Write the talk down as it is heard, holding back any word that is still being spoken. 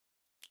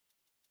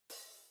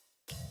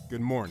Good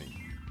morning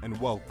and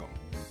welcome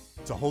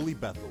to Holy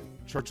Bethel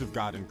Church of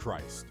God in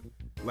Christ,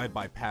 led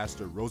by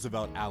Pastor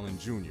Roosevelt Allen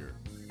Jr.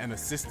 and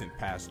Assistant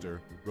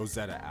Pastor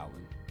Rosetta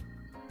Allen.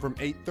 From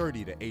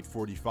 8:30 to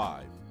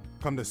 8:45,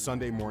 come to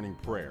Sunday morning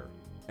prayer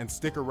and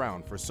stick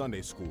around for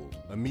Sunday school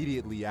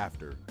immediately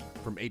after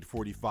from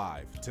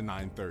 8:45 to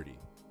 9:30.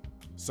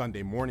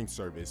 Sunday morning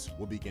service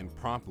will begin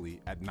promptly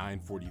at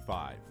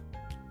 9:45.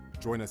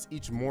 Join us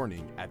each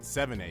morning at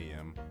 7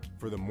 a.m.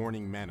 for the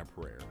morning manna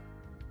prayer.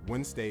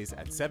 Wednesdays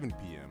at 7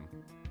 p.m.,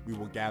 we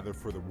will gather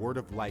for the Word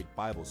of Light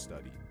Bible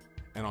study,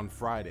 and on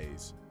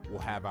Fridays, we'll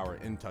have our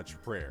In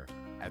Touch prayer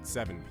at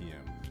 7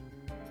 p.m.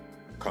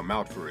 Come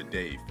out for a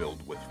day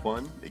filled with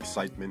fun,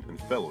 excitement, and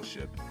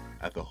fellowship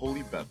at the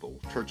Holy Bethel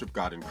Church of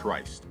God in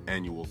Christ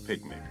annual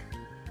picnic.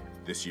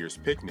 This year's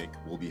picnic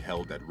will be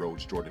held at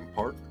Rhodes Jordan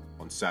Park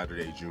on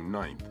Saturday, June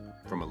 9th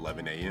from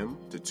 11 a.m.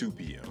 to 2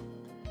 p.m.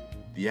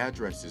 The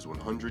address is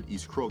 100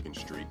 East Croghan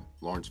Street,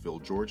 Lawrenceville,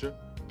 Georgia,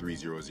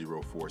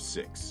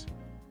 30046.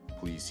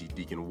 Please see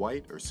Deacon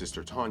White or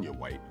Sister Tanya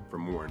White for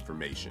more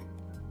information.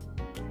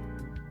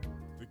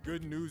 The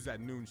Good News at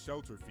Noon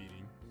shelter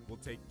feeding will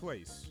take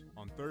place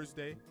on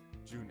Thursday,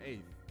 June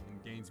 8th in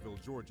Gainesville,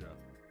 Georgia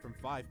from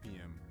 5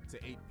 p.m. to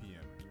 8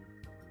 p.m.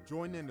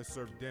 Join in to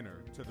serve dinner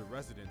to the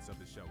residents of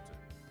the shelter.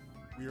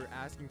 We are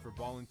asking for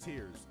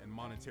volunteers and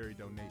monetary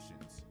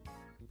donations.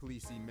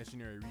 Please see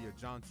Missionary Rhea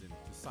Johnson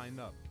to sign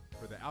up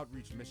for the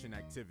outreach mission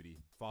activity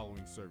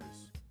following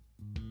service.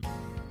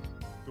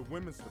 The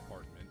Women's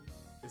Department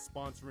is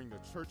sponsoring the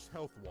Church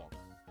Health Walk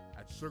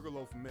at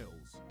Sugarloaf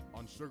Mills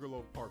on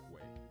Sugarloaf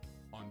Parkway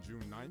on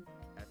June 9th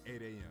at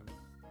 8 a.m.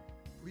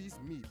 Please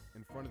meet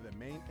in front of the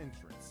main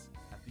entrance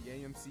at the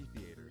AMC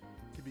Theater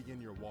to begin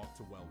your walk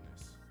to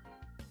wellness.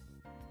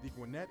 The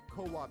Gwinnett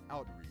Co-op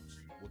Outreach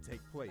will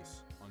take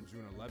place on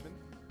June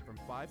 11th from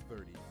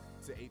 5:30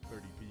 to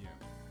 8:30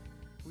 p.m.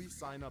 Please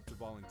sign up to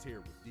volunteer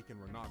with Deacon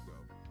Renato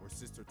or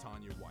Sister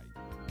Tanya White.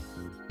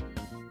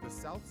 The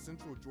South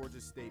Central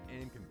Georgia State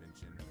AIM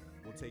Convention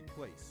will take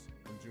place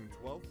from June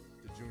 12th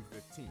to June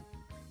 15th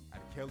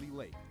at Kelly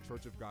Lake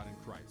Church of God in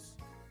Christ,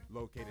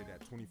 located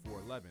at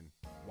 2411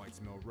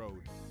 Whites Mill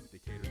Road,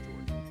 Decatur,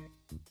 Georgia.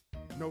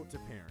 Note to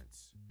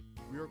parents,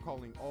 we are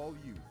calling all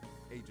youth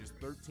ages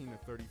 13 to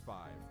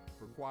 35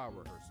 for choir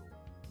rehearsal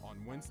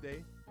on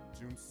Wednesday,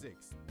 June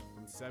 6th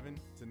from 7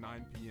 to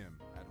 9 p.m.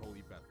 at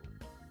Holy Bethel.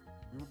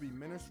 We will be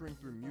ministering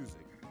through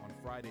music on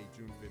Friday,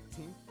 June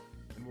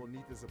 15th, and will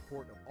need the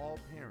support of all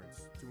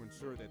parents to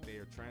ensure that they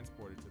are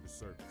transported to the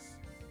service.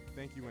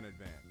 Thank you in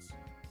advance.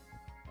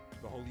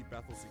 The Holy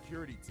Bethel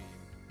security team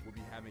will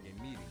be having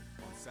a meeting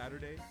on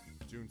Saturday,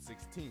 June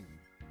 16th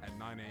at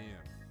 9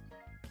 a.m.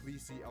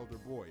 Please see Elder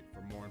Boyd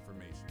for more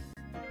information.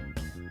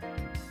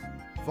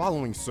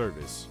 Following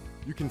service,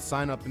 you can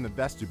sign up in the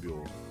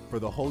vestibule for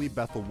the Holy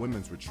Bethel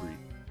Women's Retreat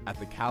at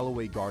the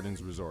Callaway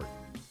Gardens Resort,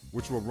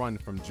 which will run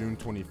from June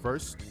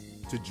 21st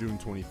to June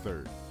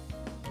 23rd.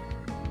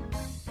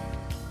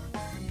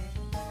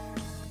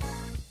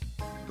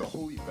 The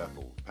Holy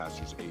Bethel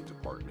Pastor's Aid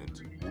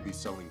Department will be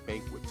selling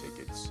banquet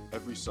tickets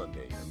every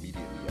Sunday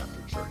immediately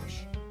after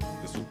church.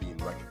 This will be in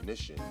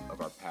recognition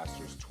of our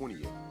pastor's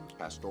 20th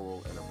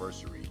pastoral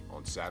anniversary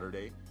on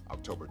Saturday,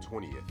 October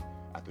 20th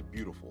at the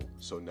beautiful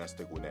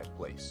Sonesta Gwinnett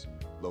Place,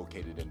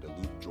 located in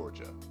Duluth,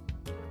 Georgia.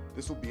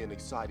 This will be an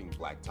exciting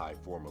black tie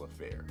formal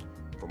affair.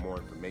 For more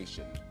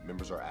information,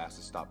 members are asked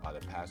to stop by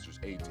the Pastor's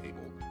Aid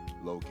table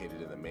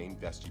located in the main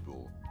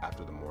vestibule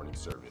after the morning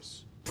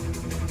service.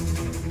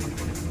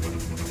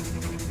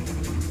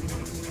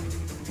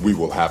 We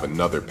will have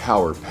another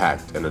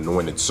power-packed and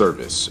anointed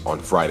service on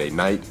Friday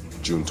night,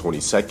 June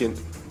 22nd,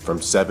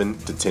 from 7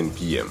 to 10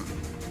 p.m.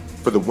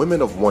 For the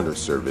Women of Wonder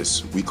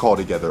service, we call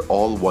together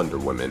all Wonder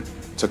Women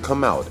to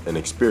come out and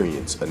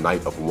experience a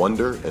night of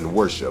wonder and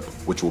worship,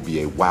 which will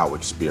be a wow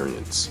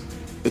experience.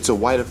 It's a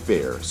white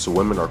affair, so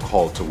women are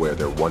called to wear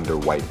their wonder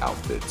white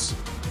outfits.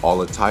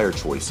 All attire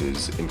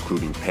choices,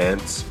 including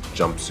pants,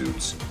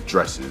 jumpsuits,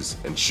 dresses,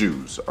 and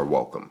shoes, are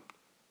welcome.